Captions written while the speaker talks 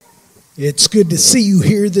It's good to see you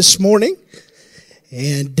here this morning,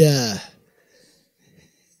 and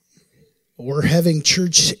we're having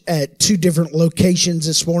church at two different locations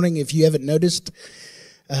this morning. If you haven't noticed,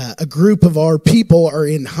 a group of our people are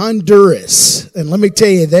in Honduras, and let me tell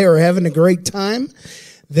you, they are having a great time.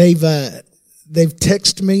 They've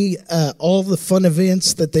texted me all the fun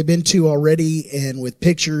events that they've been to already, and with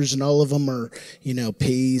pictures, and all of them are,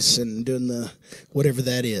 peace and doing the whatever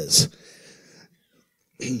that is.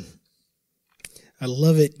 I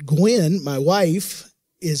love it. Gwen, my wife,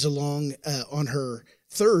 is along on her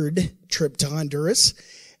third trip to Honduras,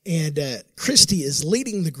 and Christy is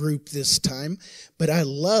leading the group this time, but I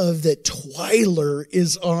love that Twyler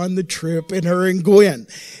is on the trip, and her and Gwen.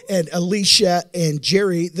 And Alicia and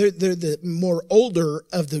Jerry, they're the more older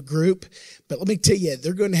of the group, but let me tell you,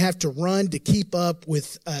 they're going to have to run to keep up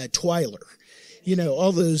with Twyler.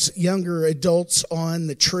 All those younger adults on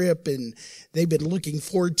the trip, and they've been looking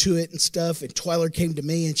forward to it and stuff. And Twyler came to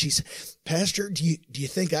me and she said, "Pastor, do you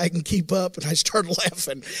think I can keep up?" And I started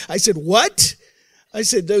laughing. I said, "What?" I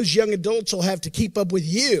said, "Those young adults will have to keep up with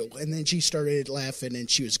you." And then she started laughing, and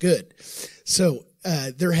she was good. So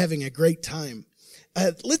they're having a great time.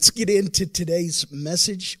 Let's get into today's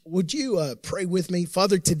message. Would you pray with me?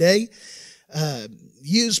 Father, today,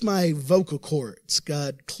 use my vocal cords.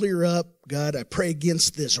 God, clear up. God, I pray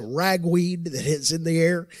against this ragweed that is in the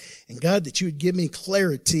air. And God, that you would give me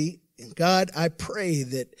clarity. And God, I pray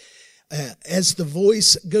that as the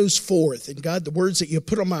voice goes forth, and God, the words that you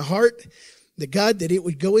put on my heart, that God, that it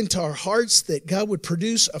would go into our hearts, that God would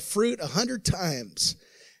produce a fruit 100 times,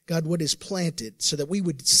 God, what is planted, so that we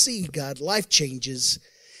would see, God, life changes.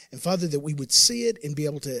 And Father, that we would see it and be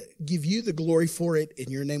able to give you the glory for it. In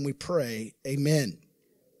your name we pray. Amen.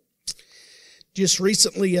 Just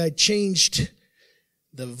recently, I changed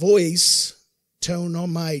the voice tone on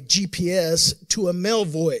my GPS to a male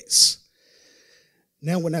voice.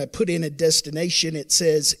 Now, when I put in a destination, it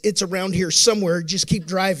says, "It's around here somewhere, just keep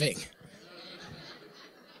driving."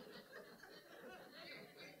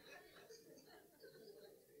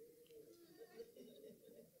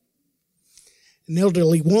 An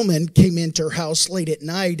elderly woman came into her house late at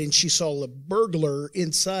night, and she saw a burglar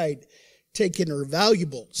inside taking her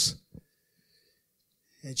valuables.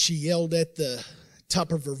 And she yelled at the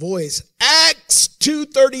top of her voice, "Acts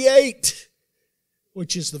 2:38,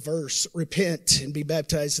 which is the verse, "Repent and be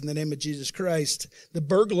baptized in the name of Jesus Christ." The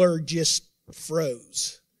burglar just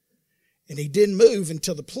froze. And he didn't move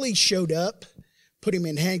until the police showed up, put him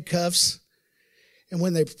in handcuffs. And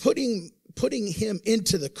when they putting him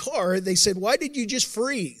into the car, they said, "Why did you just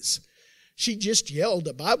freeze?" "She just yelled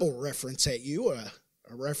a Bible reference at you, a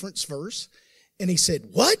reference verse." And he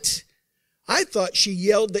said, "What? I thought she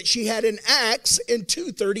yelled that she had an axe and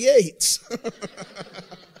 238s.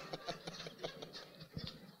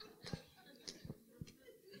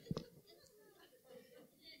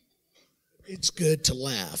 It's good to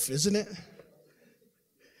laugh, isn't it?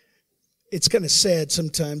 It's kind of sad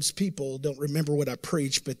sometimes people don't remember what I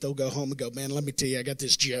preach, but they'll go home and go, "Man, let me tell you, I got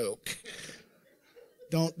this joke."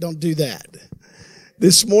 Don't do that.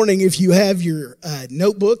 This morning, if you have your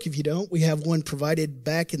notebook, if you don't, we have one provided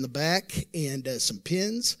back in the back, and some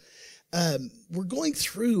pens. We're going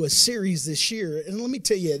through a series this year, and let me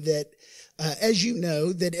tell you that as you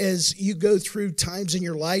know, that as you go through times in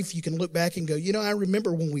your life, you can look back and go, I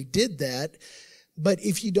remember when we did that. But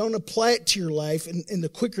if you don't apply it to your life, and the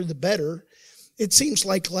quicker the better, it seems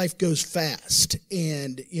like life goes fast.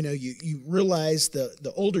 And, you realize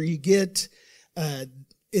the older you get,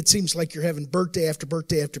 it seems like you're having birthday after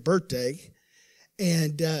birthday after birthday.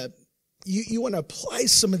 And you want to apply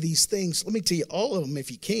some of these things. Let me tell you all of them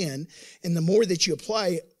if you can. And the more that you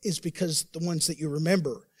apply is because the ones that you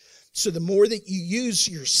remember. So the more that you use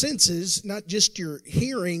your senses, not just your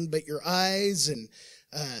hearing, but your eyes and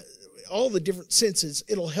all the different senses,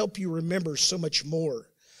 it'll help you remember so much more.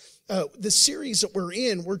 The series that we're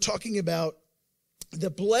in, we're talking about the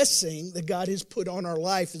blessing that God has put on our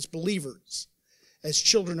life as believers, as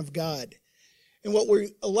children of God. And what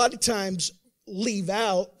we a lot of times leave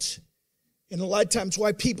out, and a lot of times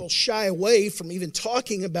why people shy away from even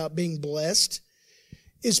talking about being blessed,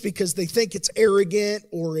 is because they think it's arrogant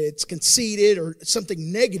or it's conceited or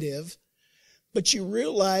something negative. But you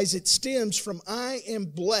realize it stems from, I am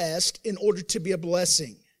blessed in order to be a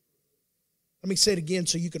blessing. Let me say it again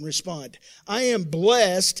so you can respond. I am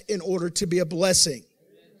blessed in order to be a blessing.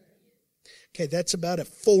 Okay, that's about a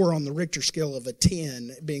 4 on the Richter scale of a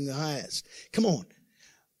 10 being the highest. Come on.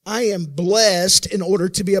 I am blessed in order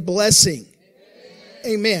to be a blessing.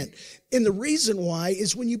 Amen. And the reason why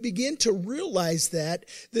is when you begin to realize that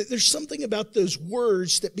there's something about those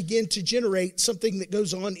words that begin to generate something that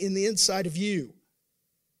goes on in the inside of you.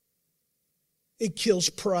 It kills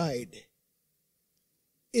pride.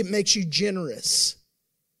 It makes you generous.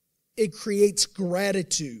 It creates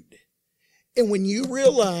gratitude. And when you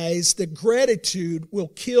realize that gratitude will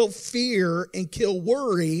kill fear and kill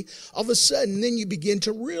worry, all of a sudden then you begin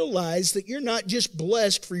to realize that you're not just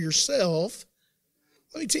blessed for yourself.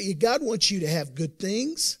 Let me tell you, God wants you to have good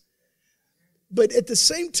things. But at the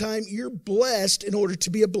same time, you're blessed in order to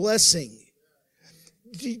be a blessing.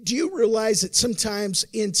 Do you realize that sometimes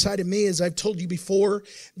inside of me, as I've told you before,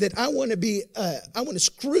 that I want to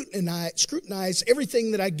scrutinize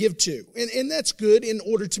everything that I give to. And that's good in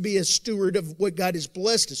order to be a steward of what God has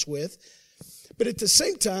blessed us with. But at the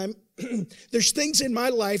same time, there's things in my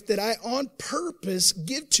life that I on purpose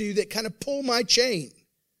give to that kind of pull my chain.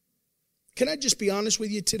 Can I just be honest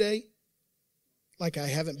with you today? Like I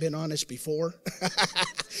haven't been honest before.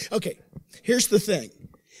 Okay, here's the thing.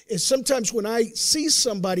 Is sometimes when I see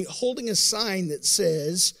somebody holding a sign that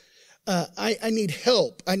says, I need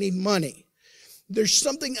help, I need money, there's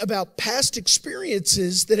something about past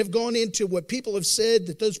experiences that have gone into what people have said,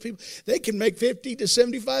 that those people, they can make $50,000 to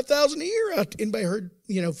 $75,000 a year out. Anybody heard,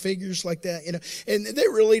 figures like that, and they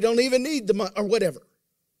really don't even need the money or whatever.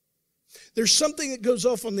 There's something that goes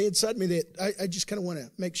off on the inside of me that I just kind of want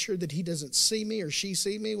to make sure that he doesn't see me or she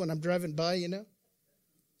see me when I'm driving by,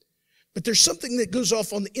 But there's something that goes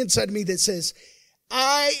off on the inside of me that says,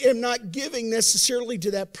 I am not giving necessarily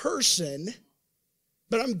to that person,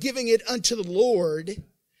 but I'm giving it unto the Lord,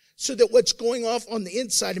 so that what's going off on the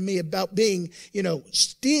inside of me about being,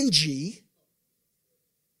 stingy,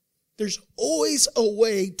 there's always a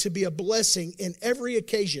way to be a blessing in every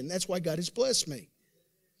occasion. That's why God has blessed me.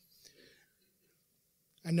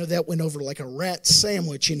 I know that went over like a rat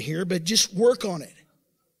sandwich in here, but just work on it.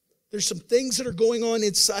 There's some things that are going on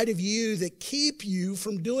inside of you that keep you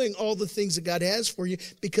from doing all the things that God has for you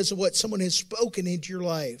because of what someone has spoken into your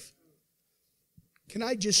life. Can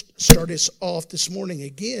I just start us off this morning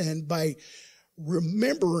again by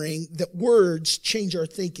remembering that words change our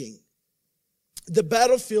thinking? The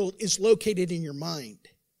battlefield is located in your mind.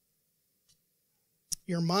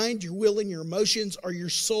 Your mind, your will, and your emotions are your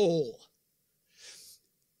soul.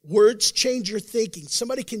 Words change your thinking.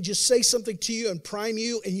 Somebody can just say something to you and prime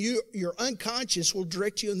you, and your unconscious will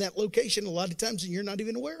direct you in that location a lot of times, and you're not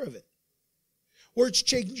even aware of it. Words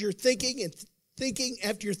change your thinking, and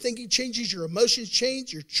after your thinking changes, your emotions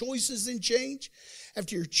change, your choices then change.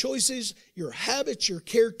 After your choices, your habits, your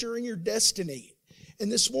character, and your destiny.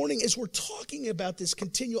 And this morning, as we're talking about this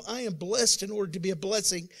continual, I am blessed in order to be a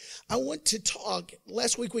blessing, I want to talk.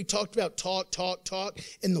 Last week we talked about talk,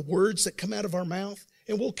 and the words that come out of our mouth.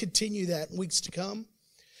 And we'll continue that in weeks to come.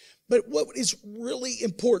 But what is really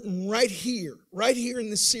important right here in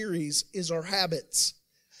this series is our habits.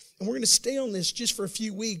 And we're going to stay on this just for a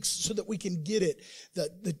few weeks so that we can get it.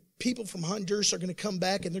 The people from Honduras are going to come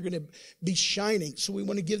back and they're going to be shining. So we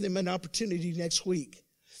want to give them an opportunity next week.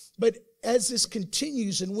 But as this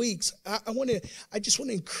continues in weeks, I just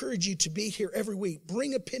want to encourage you to be here every week.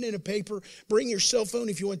 Bring a pen and a paper. Bring your cell phone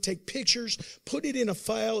if you want to take pictures. Put it in a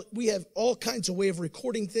file. We have all kinds of way of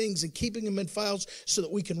recording things and keeping them in files so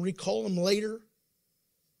that we can recall them later.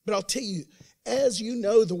 But I'll tell you, as you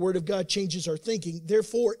know, the Word of God changes our thinking.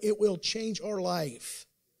 Therefore, it will change our life.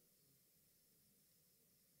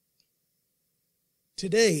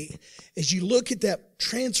 Today, as you look at that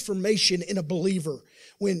transformation in a believer,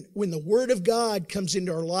 when the Word of God comes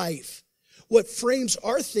into our life, what frames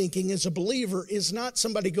our thinking as a believer is not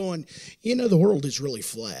somebody going, the world is really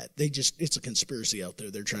flat. It's a conspiracy out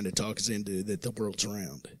there. They're trying to talk us into that the world's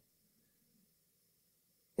round.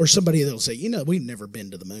 Or somebody that'll say, we've never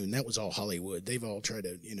been to the moon. That was all Hollywood. They've all tried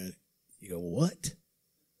to, you go, what?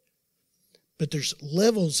 But there's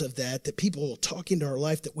levels of that people will talk into our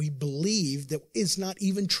life that we believe that is not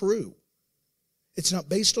even true. It's not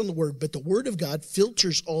based on the Word, but the Word of God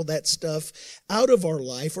filters all that stuff out of our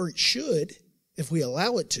life, or it should, if we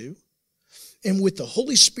allow it to. And with the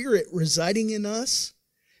Holy Spirit residing in us,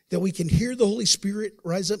 that we can hear the Holy Spirit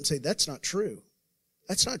rise up and say, that's not true.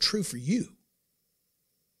 That's not true for you.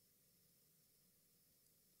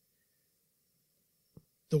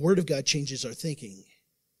 The Word of God changes our thinking.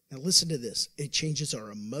 Now listen to this. It changes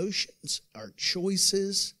our emotions, our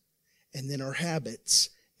choices, and then our habits.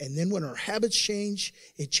 And then when our habits change,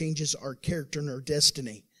 it changes our character and our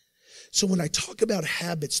destiny. So when I talk about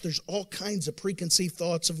habits, there's all kinds of preconceived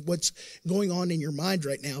thoughts of what's going on in your mind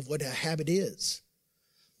right now of what a habit is.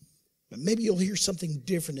 But maybe you'll hear something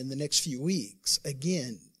different in the next few weeks.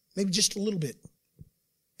 Again, maybe just a little bit.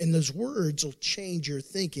 And those words will change your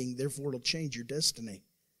thinking, therefore it'll change your destiny.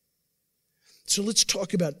 So let's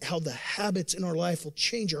talk about how the habits in our life will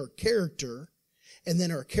change our character, and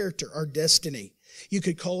then our character, our destiny. You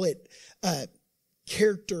could call it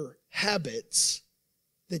character habits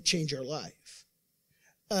that change our life.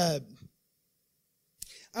 I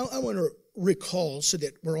want to recall, so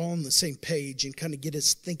that we're all on the same page and kind of get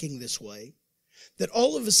us thinking this way, that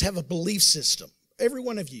all of us have a belief system, every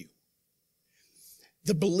one of you.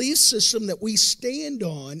 The belief system that we stand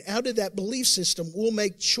on, out of that belief system, we'll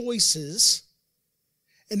make choices,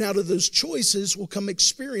 and out of those choices will come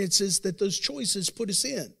experiences that those choices put us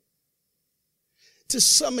in. To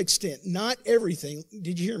some extent, not everything,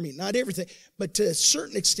 did you hear me? Not everything, but to a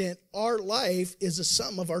certain extent, our life is a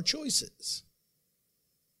sum of our choices.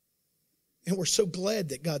 And we're so glad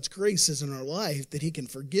that God's grace is in our life that He can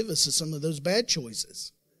forgive us of some of those bad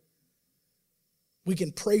choices. We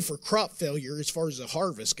can pray for crop failure as far as the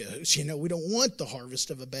harvest goes. You know, we don't want the harvest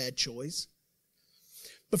of a bad choice.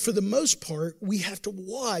 But for the most part, we have to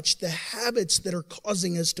watch the habits that are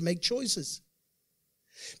causing us to make choices.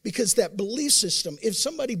 Because that belief system, if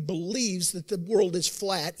somebody believes that the world is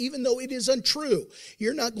flat, even though it is untrue,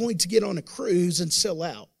 you're not going to get on a cruise and sell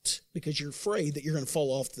out because you're afraid that you're going to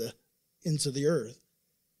fall off the ends of the earth.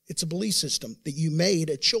 It's a belief system that you made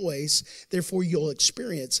a choice, therefore you'll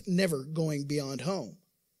experience never going beyond home.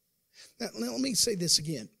 Now let me say this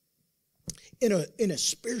again. In a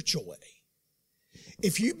spiritual way,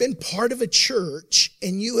 if you've been part of a church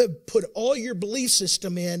and you have put all your belief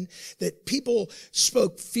system in that people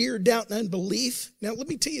spoke fear, doubt, and unbelief, now let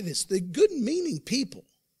me tell you this, the good meaning people.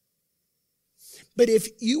 But if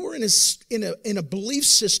you were in a belief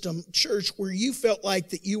system church where you felt like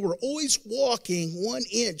that you were always walking 1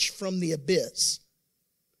 inch from the abyss,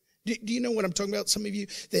 do you know what I'm talking about? Some of you,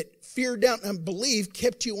 that fear, doubt, and unbelief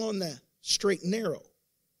kept you on the straight and narrow.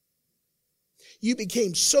 You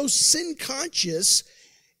became so sin conscious,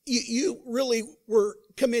 you really were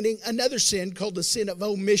committing another sin called the sin of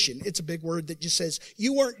omission. It's a big word that just says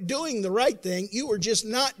you weren't doing the right thing, you were just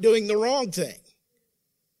not doing the wrong thing,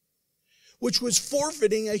 which was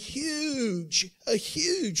forfeiting a huge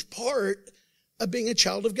part of being a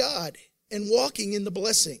child of God and walking in the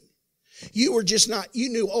blessing. You were just not, you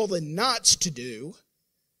knew all the nots to do,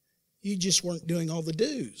 you just weren't doing all the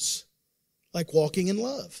do's, like walking in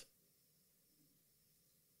love.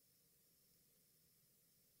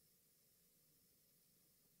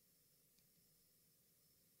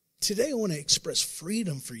 Today I want to express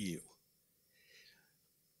freedom for you.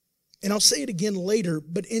 And I'll say it again later,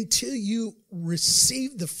 but until you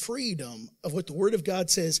receive the freedom of what the Word of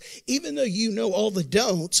God says, even though you know all the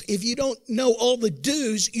don'ts, if you don't know all the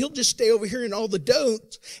do's, you'll just stay over here in all the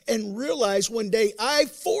don'ts and realize one day I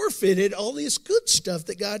forfeited all this good stuff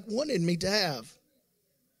that God wanted me to have.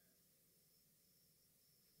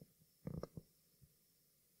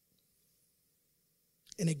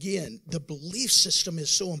 And again, the belief system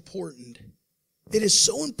is so important. It is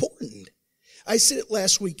so important. I said it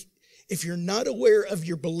last week. If you're not aware of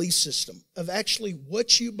your belief system, of actually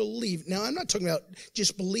what you believe. Now, I'm not talking about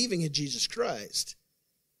just believing in Jesus Christ.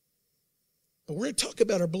 But we're going to talk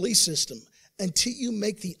about our belief system. Until you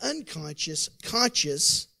make the unconscious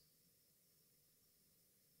conscious,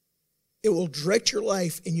 it will direct your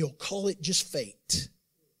life and you'll call it just fate.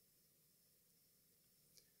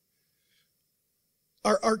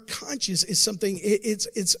 Our conscience is something,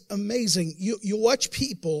 it's amazing. You watch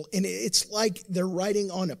people and it's like they're riding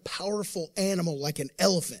on a powerful animal like an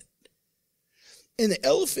elephant. And the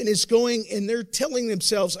elephant is going and they're telling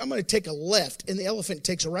themselves, I'm going to take a left. And the elephant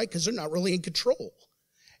takes a right because they're not really in control.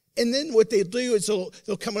 And then what they'll do is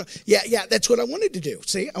they'll come on, yeah, that's what I wanted to do.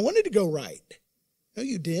 See, I wanted to go right. No,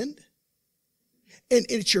 you didn't. And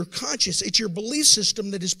it's your conscious, it's your belief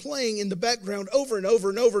system that is playing in the background over and over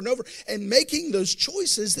and over and over and making those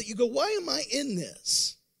choices that you go, why am I in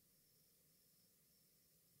this?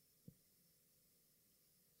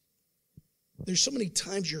 There's so many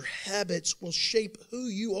times your habits will shape who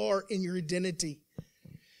you are in your identity.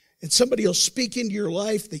 And somebody will speak into your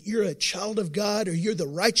life that you're a child of God or you're the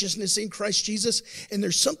righteousness in Christ Jesus. And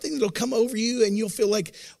there's something that'll come over you and you'll feel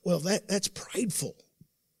like, well, that's prideful.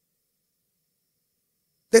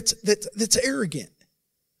 That's arrogant.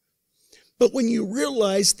 But when you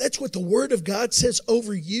realize that's what the Word of God says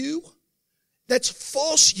over you, that's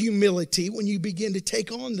false humility when you begin to take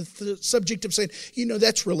on the subject of saying,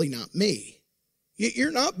 that's really not me. You're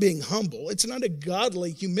not being humble. It's not a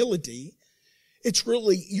godly humility. It's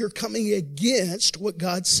really you're coming against what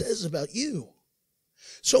God says about you.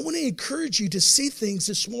 So I want to encourage you to see things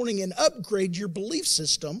this morning and upgrade your belief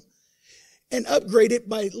system And upgrade it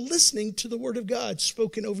by listening to the Word of God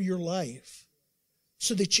spoken over your life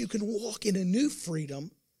so that you can walk in a new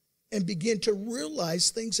freedom and begin to realize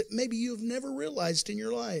things that maybe you've never realized in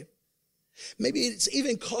your life. Maybe it's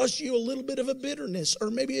even caused you a little bit of a bitterness or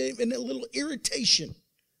maybe even a little irritation.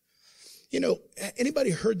 You know, anybody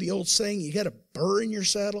heard the old saying, you got a burr in your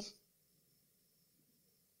saddle?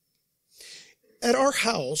 At our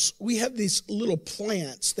house, we have these little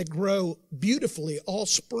plants that grow beautifully all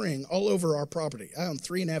spring all over our property. I own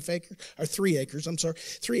 3 acres,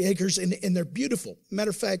 and they're beautiful. Matter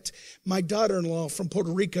of fact, my daughter-in-law from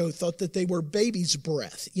Puerto Rico thought that they were baby's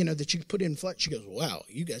breath, you know, that you could put in flat. She goes, wow,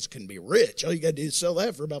 you guys can be rich. All you got to do is sell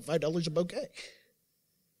that for about $5 a bouquet.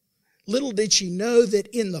 Little did she know that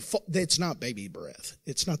it's not baby breath.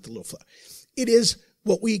 It's not the little flower. It is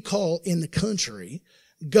what we call in the country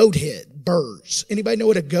goat head burrs. Anybody know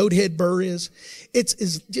what a goat head burr is? It's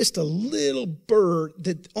just a little burr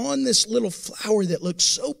that on this little flower that looks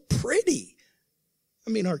so pretty.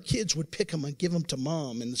 I mean, our kids would pick them and give them to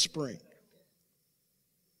mom in the spring.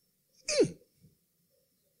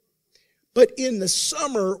 But in the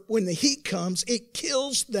summer, when the heat comes, it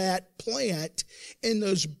kills that plant, and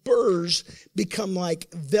those burrs become like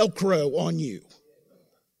Velcro on you.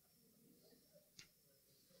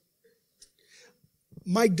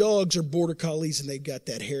 My dogs are border collies, and they've got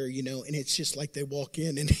that hair, you know, and it's just like they walk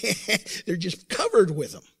in and they're just covered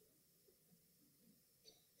with them.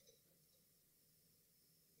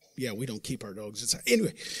 Yeah, we don't keep our dogs inside.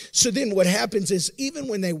 Anyway, so then what happens is even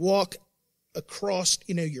when they walk across,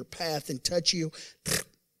 you know, your path and touch you,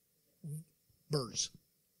 burrs.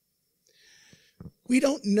 We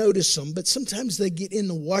don't notice them, but sometimes they get in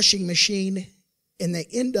the washing machine and they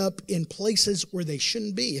end up in places where they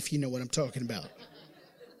shouldn't be, if you know what I'm talking about.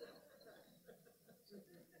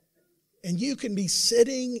 And you can be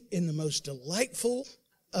sitting in the most delightful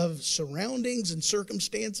of surroundings and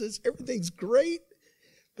circumstances. Everything's great,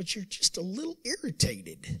 but you're just a little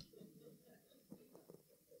irritated.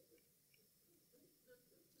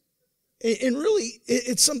 And really,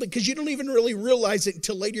 it's something, because you don't even really realize it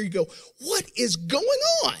until later. You go, what is going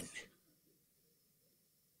on?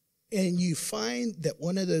 And you find that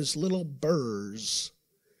one of those little burrs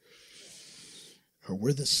are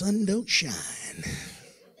where the sun don't shine.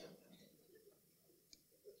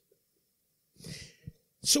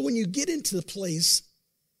 So when you get into the place,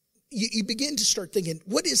 you begin to start thinking,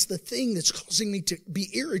 what is the thing that's causing me to be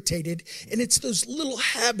irritated? And it's those little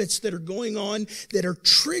habits that are going on that are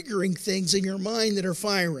triggering things in your mind that are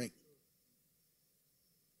firing.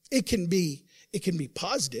 It can be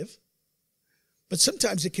positive, but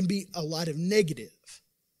sometimes it can be a lot of negative.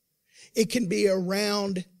 It can be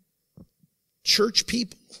around church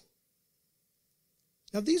people.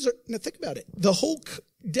 Now think about it. The whole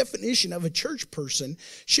definition of a church person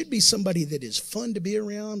should be somebody that is fun to be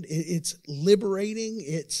around. It's liberating.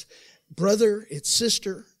 It's brother. It's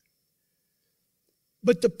sister.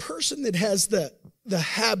 But the person that has the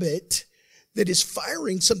habit that is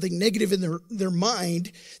firing something negative in their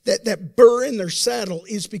mind, that burr in their saddle,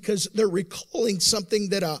 is because they're recalling something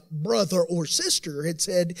that a brother or sister had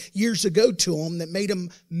said years ago to them that made them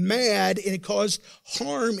mad, and it caused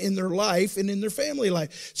harm in their life and in their family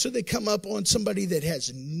life. So they come up on somebody that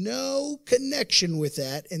has no connection with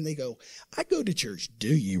that, and they go, I go to church.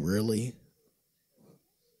 Do you really?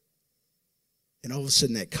 And all of a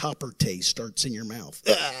sudden that copper taste starts in your mouth.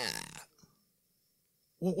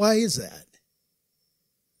 Well, why is that?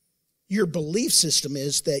 Your belief system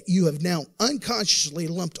is that you have now unconsciously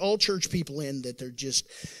lumped all church people in, that they're just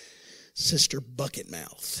sister bucket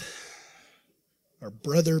mouth or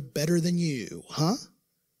brother better than you, huh?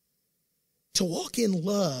 To walk in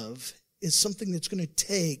love is something that's going to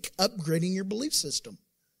take upgrading your belief system.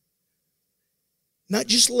 Not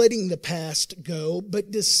just letting the past go,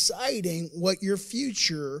 but deciding what your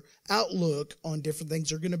future outlook on different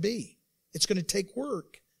things are going to be. It's going to take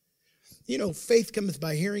work. You know, faith cometh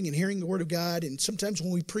by hearing, and hearing the word of God. And sometimes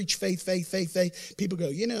when we preach faith, people go,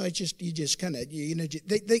 you know, you just kind of, you know,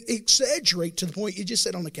 they exaggerate to the point you just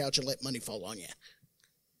sit on the couch and let money fall on you.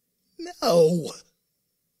 No.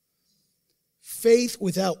 Faith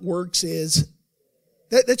without works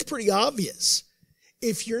that's pretty obvious.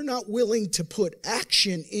 If you're not willing to put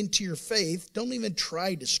action into your faith, don't even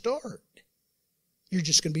try to start. You're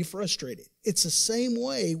just going to be frustrated. It's the same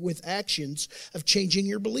way with actions of changing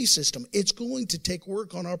your belief system. It's going to take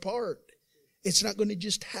work on our part. It's not going to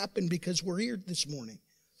just happen because we're here this morning.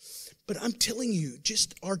 But I'm telling you,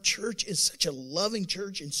 just our church is such a loving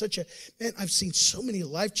church, and man, I've seen so many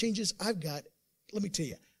life changes. Let me tell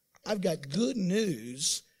you, I've got good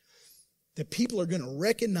news that people are going to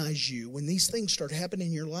recognize you when these things start happening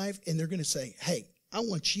in your life, and they're going to say, hey, I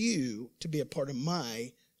want you to be a part of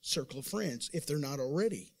my circle of friends, if they're not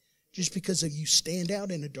already, just because of you stand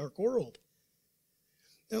out in a dark world.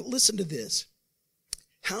 Now, listen to this.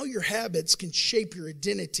 How your habits can shape your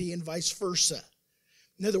identity and vice versa.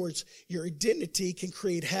 In other words, your identity can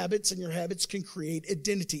create habits, and your habits can create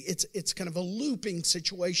identity. It's kind of a looping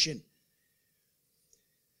situation.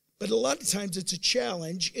 But a lot of times it's a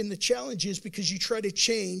challenge, and the challenge is because you try to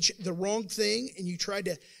change the wrong thing, and you try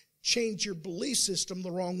to change your belief system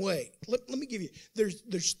the wrong way. Let me give you,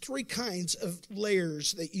 there's three kinds of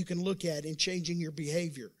layers that you can look at in changing your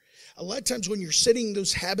behavior. A lot of times when you're setting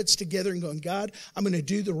those habits together and going, God, I'm going to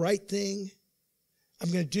do the right thing.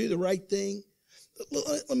 I'm going to do the right thing.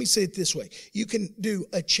 Let me say it this way. You can do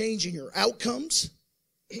a change in your outcomes,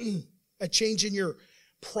 a change in your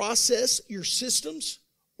process, your systems,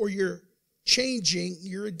 or you're changing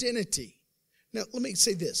your identity. Now, let me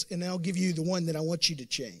say this, and I'll give you the one that I want you to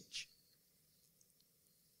change.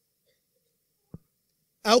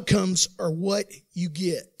 Outcomes are what you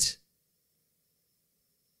get.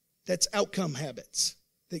 That's outcome habits,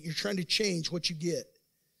 that you're trying to change what you get.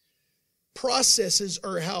 Processes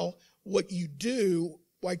are what you do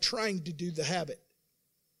while trying to do the habit.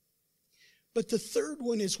 But the third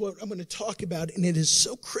one is what I'm going to talk about, and it is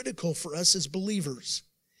so critical for us as believers.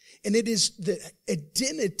 And it is the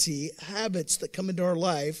identity habits that come into our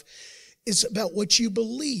life is about what you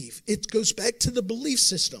believe. It goes back to the belief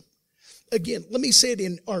system. Again, let me say it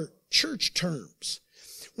in our church terms.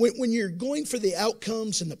 When you're going for the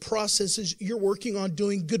outcomes and the processes, you're working on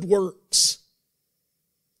doing good works.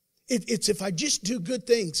 It's if I just do good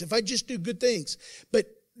things, if I just do good things. But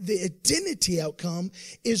the identity outcome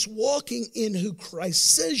is walking in who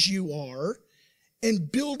Christ says you are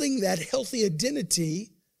and building that healthy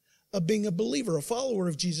identity of being a believer, a follower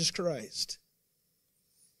of Jesus Christ.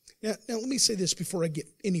 Now let me say this before I get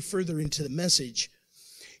any further into the message.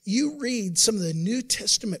 You read some of the New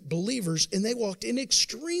Testament believers, and they walked in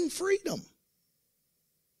extreme freedom.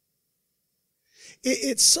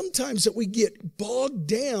 It's sometimes that we get bogged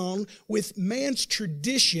down with man's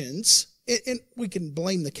traditions, and we can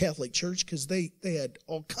blame the Catholic Church because they had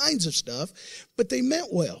all kinds of stuff, but they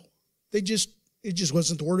meant well. It just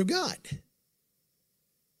wasn't the Word of God.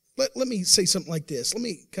 Let me say something like this. Let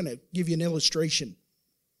me kind of give you an illustration.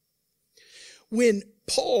 When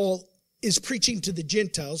Paul is preaching to the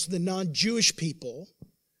Gentiles, the non-Jewish people,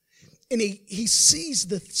 and he sees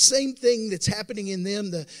the same thing that's happening in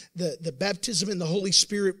them, the baptism in the Holy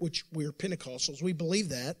Spirit, which we're Pentecostals, we believe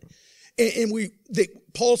that. And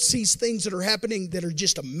Paul sees things that are happening that are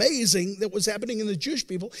just amazing that was happening in the Jewish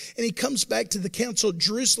people. And he comes back to the council at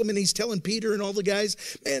Jerusalem, and he's telling Peter and all the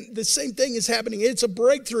guys, man, the same thing is happening. It's a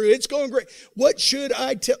breakthrough. It's going great. What should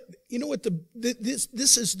I tell? You know what?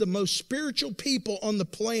 This is the most spiritual people on the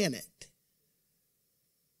planet.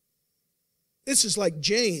 This is like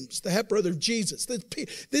James, the half-brother of Jesus.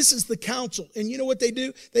 This is the council. And you know what they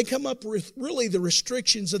do? They come up with really the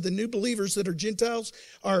restrictions of the new believers that are Gentiles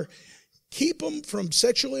are keep them from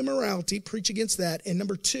sexual immorality, preach against that. And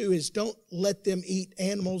number two is don't let them eat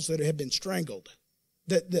animals that have been strangled.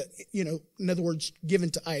 In other words,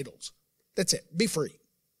 given to idols. That's it. Be free.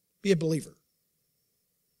 Be a believer.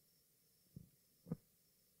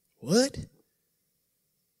 What?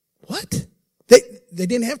 They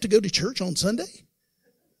didn't have to go to church on Sunday?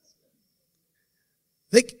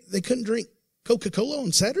 They couldn't drink Coca-Cola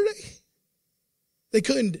on Saturday? They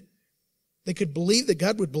could believe that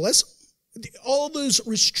God would bless them? All those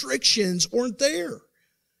restrictions weren't there.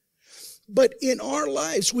 But in our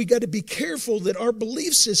lives, we got to be careful that our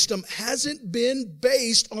belief system hasn't been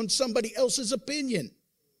based on somebody else's opinion.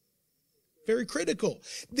 Very critical.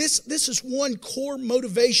 This is one core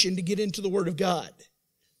motivation to get into the Word of God.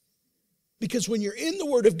 Because when you're in the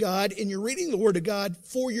Word of God and you're reading the Word of God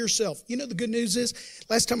for yourself, you know the good news is,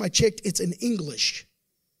 last time I checked, it's in English.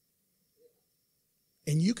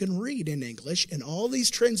 And you can read in English, and all these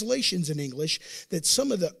translations in English that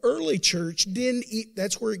some of the early church didn't eat.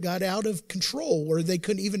 That's where it got out of control, where they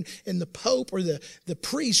couldn't even, and the Pope or the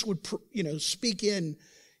priest would, speak in,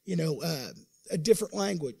 a different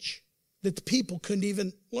language that the people couldn't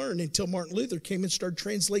even learn until Martin Luther came and started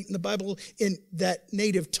translating the Bible in that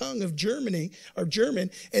native tongue of Germany or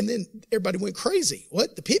German. And then everybody went crazy.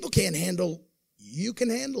 What? The people can't handle, you can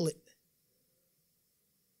handle it.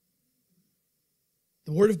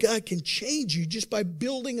 The Word of God can change you just by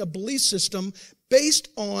building a belief system based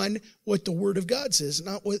on what the Word of God says,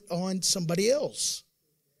 not on somebody else.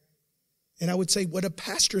 And I would say what a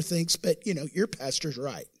pastor thinks, but, your pastor's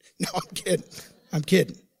right. No, I'm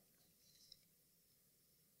kidding.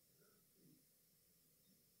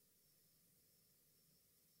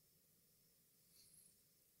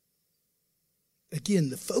 Again,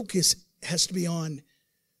 the focus has to be on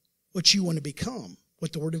what you want to become,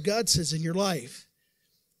 what the Word of God says in your life.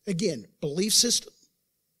 Again, belief system.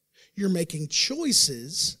 You're making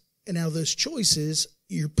choices, and out of those choices,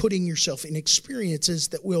 you're putting yourself in experiences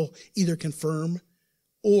that will either confirm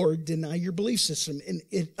or deny your belief system. And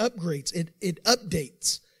it upgrades, it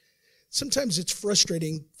updates. Sometimes it's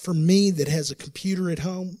frustrating for me that has a computer at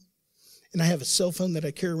home, and I have a cell phone that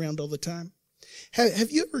I carry around all the time.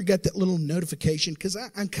 Have you ever got that little notification? Because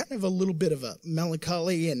I'm kind of a little bit of a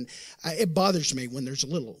melancholy, and it bothers me when there's a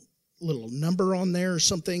little number on there or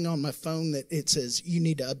something on my phone that it says you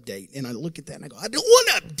need to update. And I look at that and I go, I don't want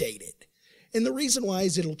to update it. And the reason why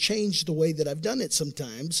is it'll change the way that I've done it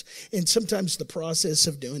sometimes. And sometimes the process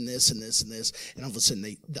of doing this and this and this. And all of a sudden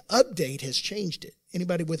the update has changed it.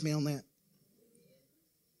 Anybody with me on that?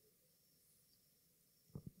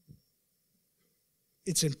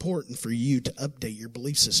 It's important for you to update your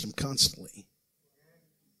belief system constantly.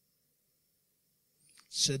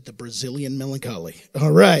 Said the Brazilian melancholy.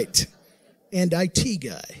 All right. And IT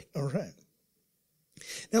guy. All right.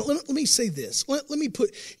 Now, let me say this. Let me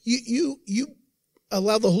put, you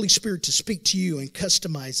allow the Holy Spirit to speak to you and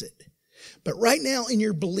customize it. But right now in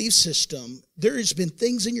your belief system, there has been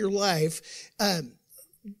things in your life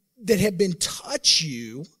that have been taught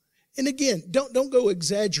you. And again, don't go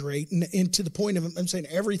exaggerate and to the point of I'm saying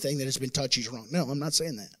everything that has been taught you is wrong. No, I'm not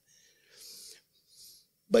saying that.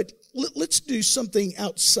 But let's do something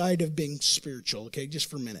outside of being spiritual, okay, just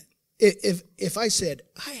for a minute. If I said,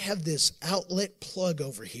 I have this outlet plug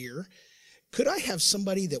over here, could I have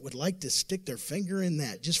somebody that would like to stick their finger in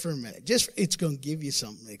that just for a minute? It's going to give you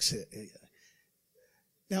something.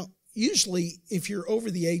 Now, usually, if you're over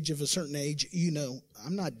the age of a certain age, you know,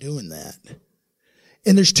 I'm not doing that.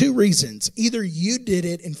 And there's two reasons. Either you did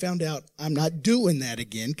it and found out I'm not doing that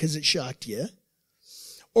again because it shocked you.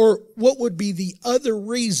 Or what would be the other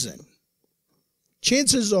reason?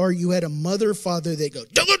 Chances are you had a mother or father that go,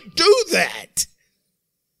 don't do that,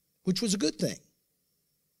 which was a good thing.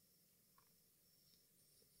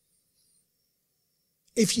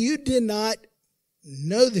 If you did not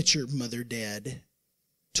know that your mother or dad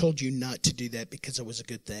told you not to do that because it was a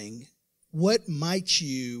good thing, what might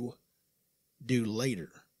you do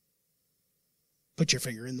later? Put your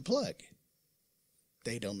finger in the plug.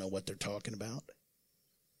 They don't know what they're talking about.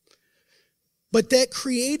 But that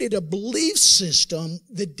created a belief system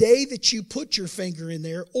the day that you put your finger in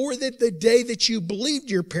there, or that the day that you believed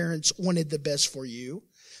your parents wanted the best for you,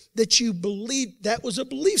 that you believed that was a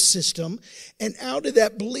belief system. And out of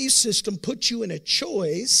that belief system put you in a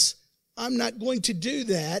choice. I'm not going to do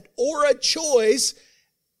that. Or a choice.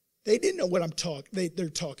 They didn't know what they're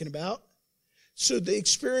talking about. So the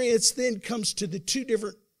experience then comes to the two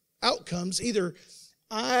different outcomes. Either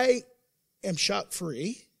I am shock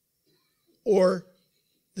free, or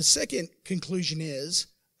the second conclusion is,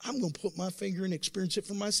 I'm going to put my finger and experience it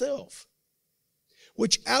for myself.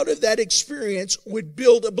 Which out of that experience would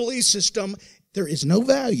build a belief system. There is no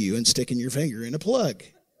value in sticking your finger in a plug.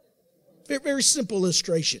 Very, very simple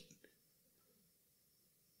illustration.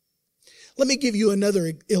 Let me give you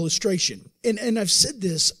another illustration. And I've said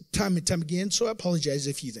this time and time again, so I apologize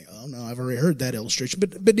if you think, oh no, I've already heard that illustration.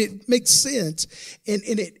 But it makes sense, and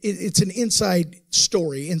it's an inside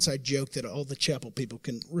story, inside joke that all the chapel people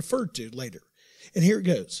can refer to later. And here it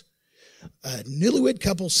goes. A newlywed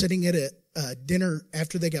couple sitting at a dinner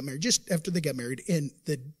after they got married, just after they got married, and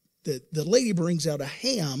the lady brings out a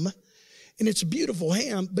ham, and it's a beautiful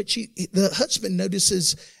ham, but the husband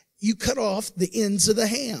notices you cut off the ends of the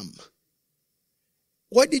ham.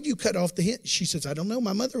 Why did you cut off the hand? She says, I don't know.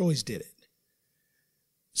 My mother always did it.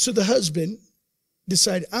 So the husband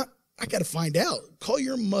decided, I got to find out. Call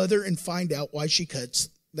your mother and find out why she cuts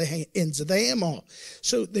the ends of the ham off.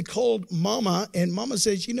 So they called Mama, and Mama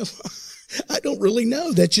says, you know, I don't really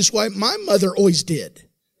know. That's just why my mother always did.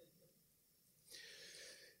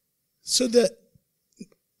 So the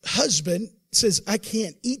husband says, I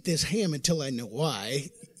can't eat this ham until I know why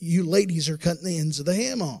you ladies are cutting the ends of the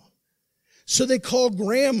ham off. So they call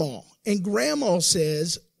Grandma, and Grandma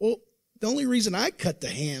says, well, the only reason I cut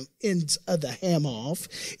the ends of the ham off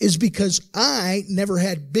is because I never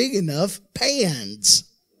had big enough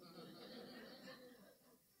pans.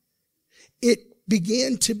 It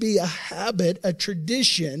began to be a habit, a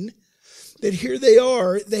tradition, that here they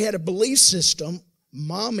are, they had a belief system,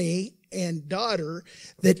 mommy and daughter,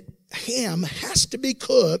 that ham has to be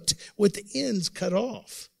cooked with the ends cut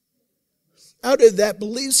off. Out of that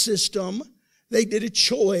belief system, they did a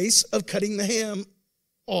choice of cutting the ham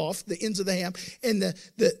off, the ends of the ham. And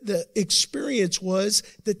the experience was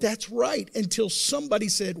that that's right, until somebody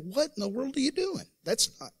said, what in the world are you doing?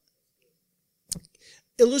 That's not.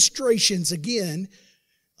 illustrations, again,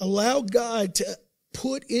 allow God to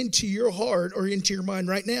put into your heart or into your mind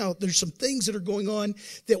right now. There's some things that are going on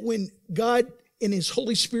that when God in His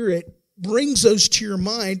Holy Spirit brings those to your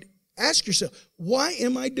mind, ask yourself, why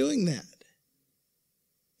am I doing that?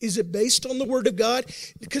 Is it based on the Word of God?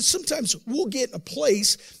 Because sometimes we'll get in a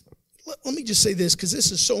place, let me just say this because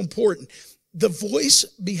this is so important. The voice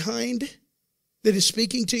behind that is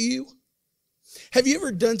speaking to you. Have you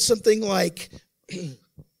ever done something like,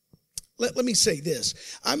 let me say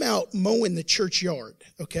this. I'm out mowing the churchyard,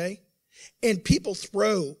 okay? And people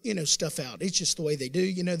throw, stuff out. It's just the way they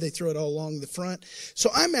do. They throw it all along the front. So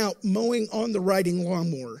I'm out mowing on the riding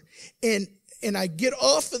lawnmower. And I get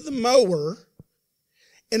off of the mower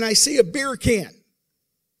and I see a beer can.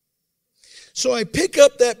 So I pick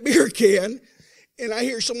up that beer can and I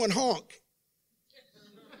hear someone honk.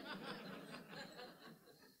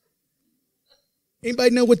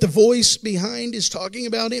 Anybody know what the voice behind is talking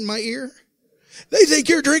about in my ear? They think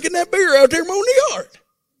you're drinking that beer out there mowing the yard.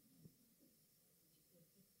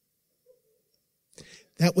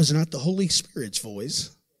 That was not the Holy Spirit's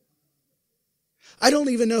voice. I don't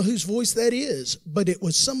even know whose voice that is, but it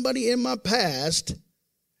was somebody in my past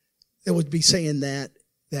that would be saying that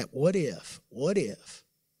what if?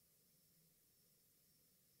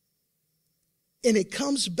 And it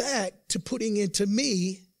comes back to putting into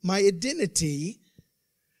me my identity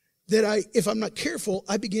that if I'm not careful,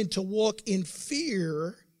 I begin to walk in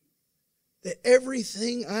fear that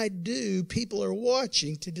everything I do, people are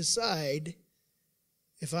watching to decide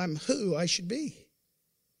if I'm who I should be.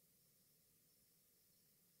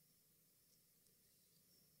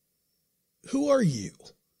 Who are you?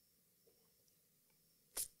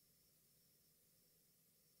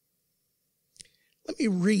 Let me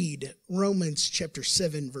read Romans chapter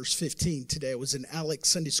 7, verse 15 today. I was in Alex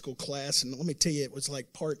Sunday school class, and let me tell you, it was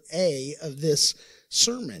like part A of this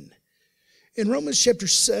sermon. In Romans chapter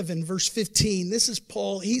 7, verse 15, this is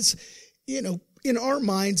Paul. He's, in our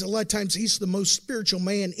minds, a lot of times he's the most spiritual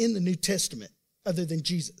man in the New Testament, other than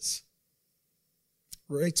Jesus.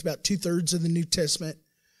 Writes about 2/3 of the New Testament.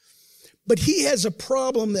 But he has a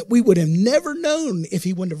problem that we would have never known if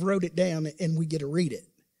he wouldn't have wrote it down and we get to read it.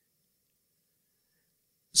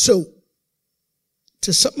 So,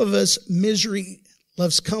 to some of us, misery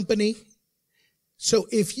loves company. So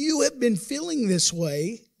if you have been feeling this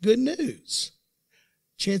way, good news.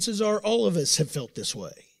 Chances are all of us have felt this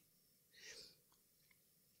way.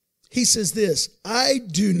 He says this, I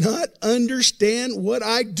do not understand what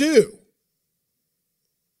I do.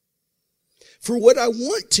 For what I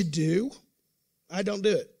want to do, I don't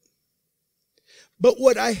do it. But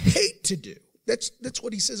what I hate to do, that's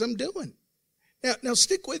what he says I'm doing. Now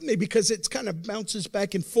stick with me because it kind of bounces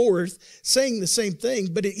back and forth saying the same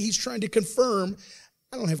thing, but he's trying to confirm,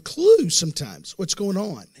 I don't have clues sometimes what's going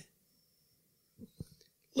on.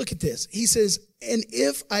 Look at this. He says, and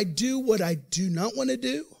if I do what I do not want to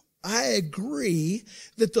do, I agree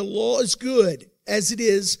that the law is good, as it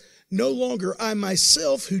is no longer I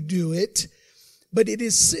myself who do it, but it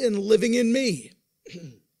is sin living in me.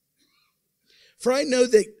 For I know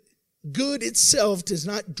that good itself does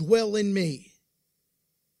not dwell in me.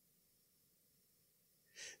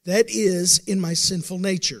 That is in my sinful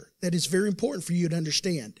nature. That is very important for you to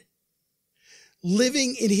understand.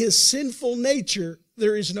 Living in his sinful nature,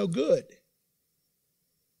 there is no good.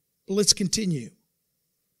 But let's continue.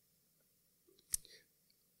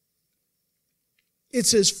 It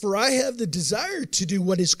says, for I have the desire to do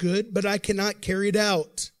what is good, but I cannot carry it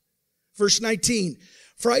out. Verse 19,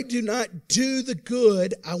 for I do not do the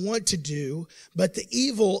good I want to do, but the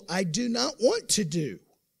evil I do not want to do.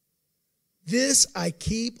 This I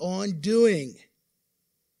keep on doing.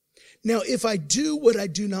 Now, if I do what I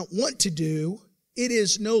do not want to do, it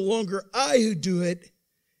is no longer I who do it,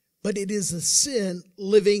 but it is the sin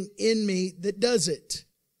living in me that does it.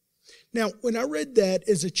 Now, when I read that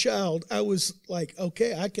as a child, I was like,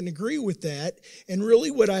 okay, I can agree with that. And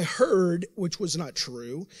really what I heard, which was not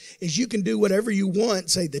true, is you can do whatever you want.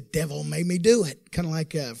 Say, the devil made me do it. Kind of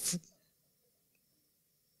like a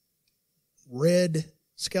Red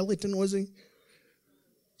Skeleton, was he?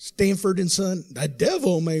 Stanford and Son. The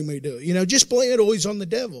devil made me do it. Just blame it always on the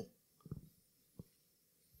devil.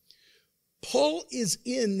 Paul is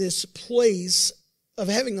in this place of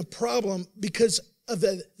having a problem because of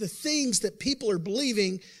the things that people are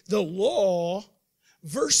believing, the law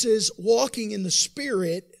versus walking in the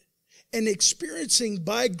Spirit and experiencing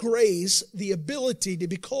by grace the ability to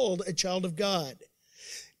be called a child of God.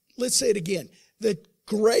 Let's say it again. The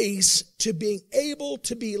grace to being able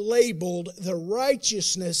to be labeled the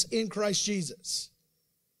righteousness in Christ Jesus.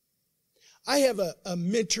 I have a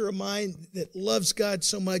mentor of mine that loves God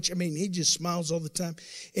so much. I mean, he just smiles all the time.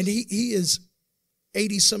 And he is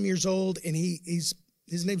 80 some years old, and his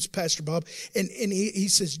name's Pastor Bob. And he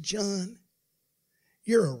says, John,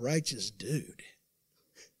 you're a righteous dude.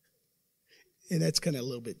 And that's kind of a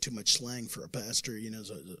little bit too much slang for a pastor, you know.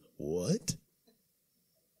 So, what?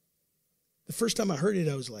 The first time I heard it,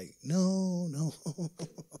 I was like, no,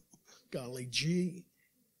 golly gee.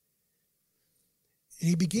 And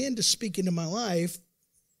he began to speak into my life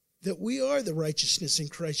that we are the righteousness in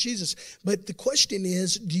Christ Jesus. But the question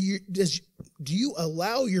is, do you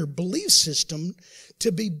allow your belief system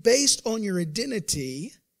to be based on your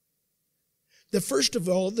identity? That first of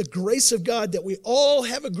all, the grace of God that we all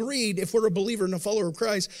have agreed, if we're a believer and a follower of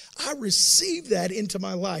Christ, I receive that into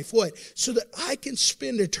my life. What? So that I can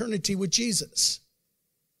spend eternity with Jesus.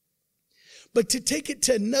 But to take it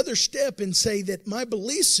to another step and say that my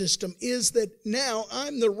belief system is that now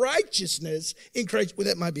I'm the righteousness in Christ, well,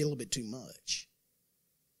 that might be a little bit too much.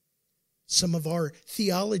 Some of our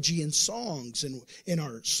theology and songs and in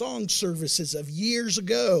our song services of years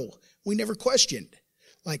ago, we never questioned.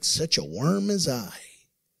 Like such a worm as I.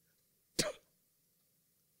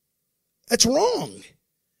 That's wrong.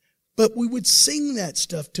 But we would sing that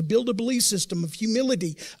stuff to build a belief system of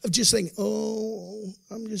humility, of just saying, oh,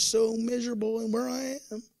 I'm just so miserable in where I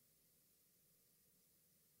am.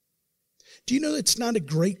 Do you know it's not a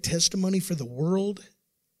great testimony for the world?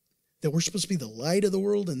 That we're supposed to be the light of the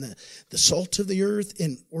world and the salt of the earth,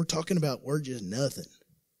 and we're talking about we're just nothing.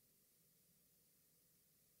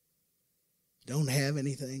 Don't have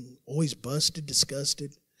anything, always busted,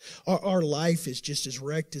 disgusted. Our life is just as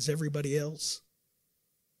wrecked as everybody else.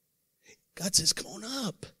 God says, come on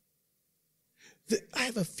up. I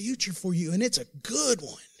have a future for you, and it's a good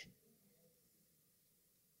one.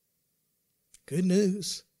 Good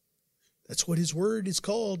news. That's what his word is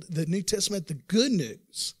called, the New Testament, the good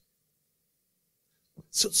news.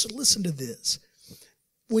 So listen to this.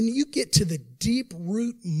 When you get to the deep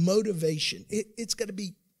root motivation, it's got to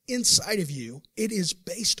be inside of you. It is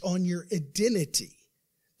based on your identity.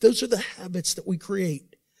 Those are the habits that we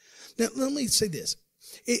create. Now, let me say this.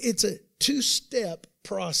 It's a two-step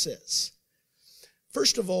process.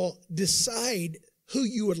 First of all, decide who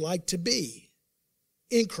you would like to be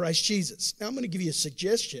in Christ Jesus. Now, I'm going to give you a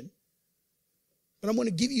suggestion, but I'm going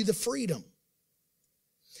to give you the freedom.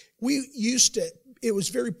 It was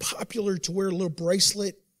very popular to wear a little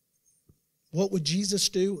bracelet. What would Jesus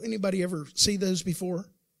do? Anybody ever see those before?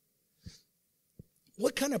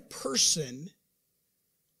 What kind of person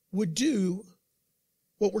would do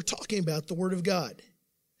what we're talking about, the Word of God?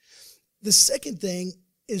 The second thing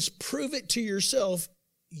is prove it to yourself.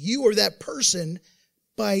 You are that person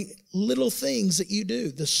by little things that you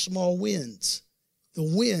do, the small wins.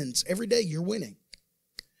 The wins, every day you're winning.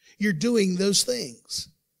 You're doing those things.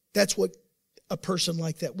 That's what a person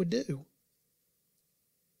like that would do.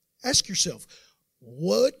 Ask yourself,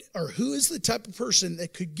 what or who is the type of person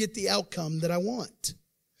that could get the outcome that I want?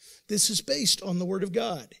 This is based on the Word of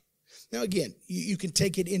God. Now, again, you can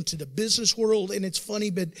take it into the business world, and it's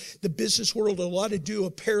funny, but the business world, a lot of do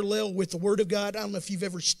a parallel with the Word of God. I don't know if you've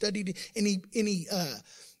ever studied any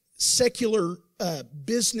secular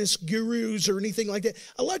business gurus or anything like that.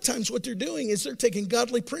 A lot of times what they're doing is they're taking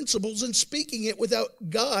godly principles and speaking it without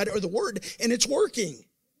God or the Word, and it's working.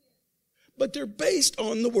 But they're based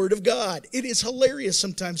on the Word of God. It is hilarious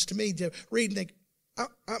sometimes to me to read and think,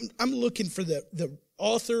 I'm looking for the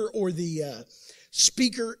author or the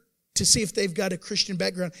speaker to see if they've got a Christian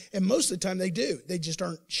background. And most of the time they do. They just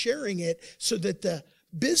aren't sharing it so that the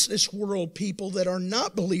business world people that are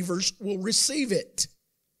not believers will receive it.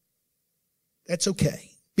 That's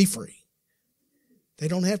okay. Be free. They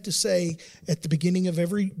don't have to say at the beginning of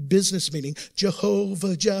every business meeting,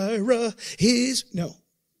 Jehovah Jireh is. No.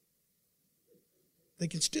 They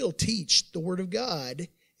can still teach the Word of God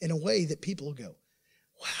in a way that people will go,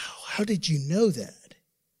 wow, how did you know that?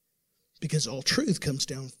 Because all truth comes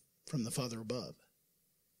down from the Father above.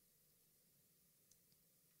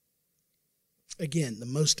 Again, the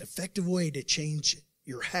most effective way to change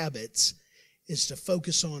your habits is to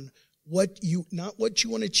focus on not what you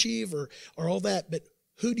want to achieve or all that, but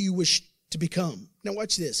who do you wish to become? Now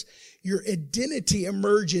watch this. Your identity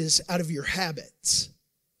emerges out of your habits.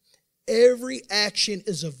 Every action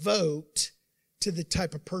is a vote to the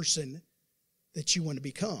type of person that you want to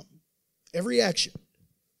become. Every action.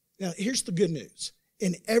 Now, here's the good news.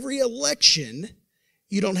 In every election,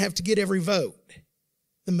 you don't have to get every vote.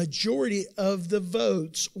 The majority of the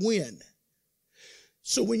votes win.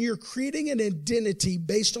 So when you're creating an identity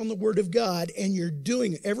based on the Word of God and you're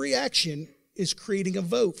doing every action is creating a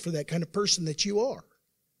vote for that kind of person that you are.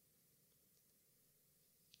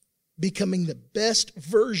 Becoming the best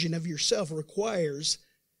version of yourself requires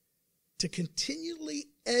to continually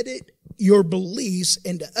edit your beliefs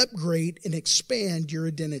and to upgrade and expand your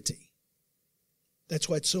identity. That's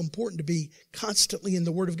why it's so important to be constantly in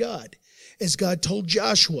the Word of God. As God told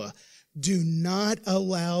Joshua, do not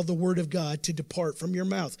allow the Word of God to depart from your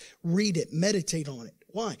mouth. Read it, meditate on it.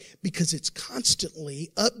 Why? Because it's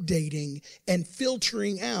constantly updating and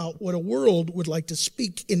filtering out what a world would like to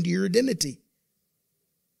speak into your identity.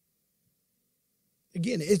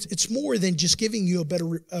 Again, it's more than just giving you a better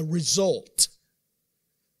result,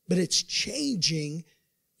 but it's changing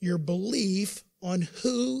your belief on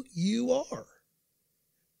who you are.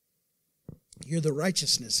 You're the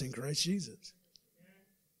righteousness in Christ Jesus.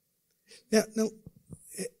 Now,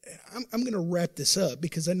 I'm going to wrap this up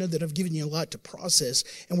because I know that I've given you a lot to process,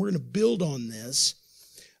 and we're going to build on this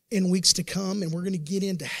in weeks to come, and we're going to get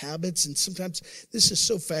into habits. And sometimes this is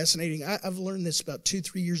so fascinating. I've learned this about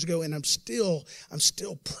 2-3 years ago, and I'm still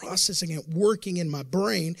processing it, working in my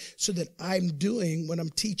brain so that I'm doing what I'm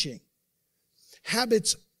teaching.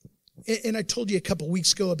 Habits, and I told you a couple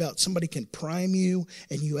weeks ago about somebody can prime you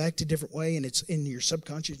and you act a different way, and it's in your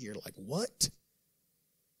subconscious, and you're like, what?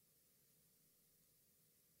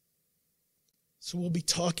 So we'll be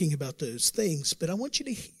talking about those things, but I want you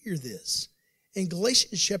to hear this. In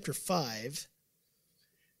Galatians chapter 5,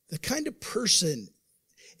 the kind of person,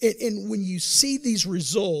 and when you see these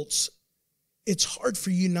results, it's hard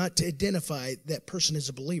for you not to identify that person as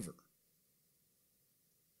a believer.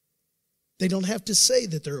 They don't have to say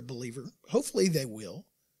that they're a believer. Hopefully they will.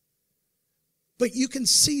 But you can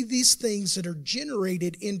see these things that are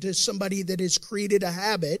generated into somebody that has created a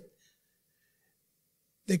habit.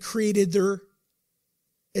 They created their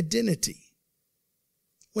identity.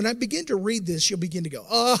 When I begin to read this, you'll begin to go,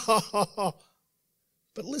 oh,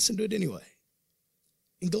 but listen to it anyway.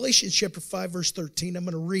 In Galatians chapter 5, verse 13, I'm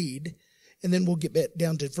going to read, and then we'll get back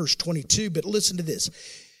down to verse 22, but listen to this.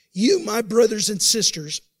 You, my brothers and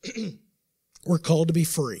sisters, were called to be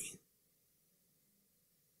free.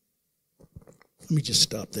 Let me just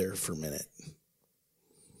stop there for a minute.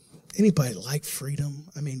 Anybody like freedom?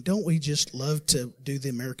 I mean, don't we just love to do the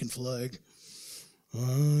American flag?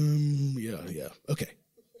 Yeah. Okay.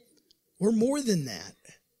 We're more than that.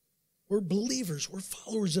 We're believers. We're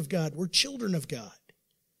followers of God. We're children of God.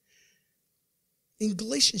 In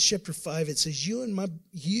Galatians chapter 5, it says,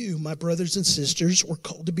 you, my brothers and sisters, were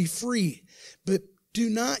called to be free, but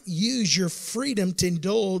do not use your freedom to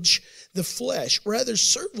indulge the flesh. Rather,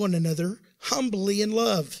 serve one another humbly in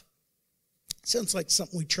love. Sounds like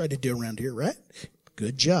something we try to do around here, right?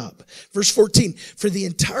 Good job. Verse 14, for the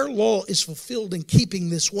entire law is fulfilled in keeping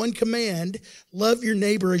this one command, love your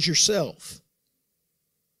neighbor as yourself.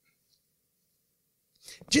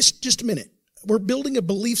 Just a minute. We're building a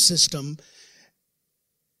belief system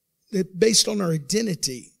that based on our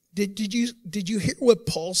identity. Did you hear what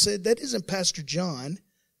Paul said? That isn't Pastor John.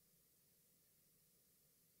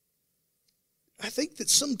 I think that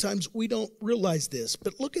sometimes we don't realize this,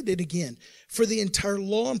 but look at it again. For the entire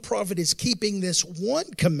law and prophet is keeping this one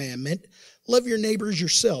commandment, love your neighbor as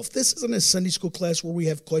yourself. This isn't a Sunday school class where we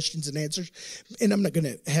have questions and answers, and I'm not going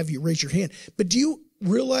to have you raise your hand. But do you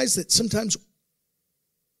realize that sometimes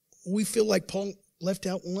we feel like Paul left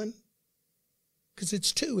out one? Because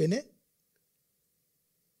it's two, isn't it?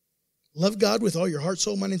 Love God with all your heart,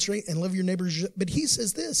 soul, mind, and strength, and love your neighbor as yourself. But he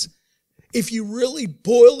says this. If you really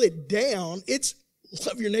boil it down, it's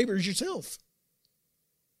love your neighbor as yourself.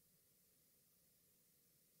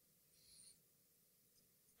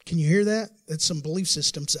 Can you hear that? That's some belief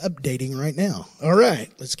systems updating right now. All right,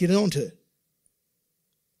 let's get on to it.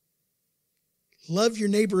 Love your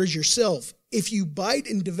neighbor as yourself. If you bite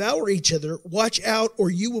and devour each other, watch out or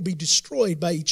you will be destroyed by each other.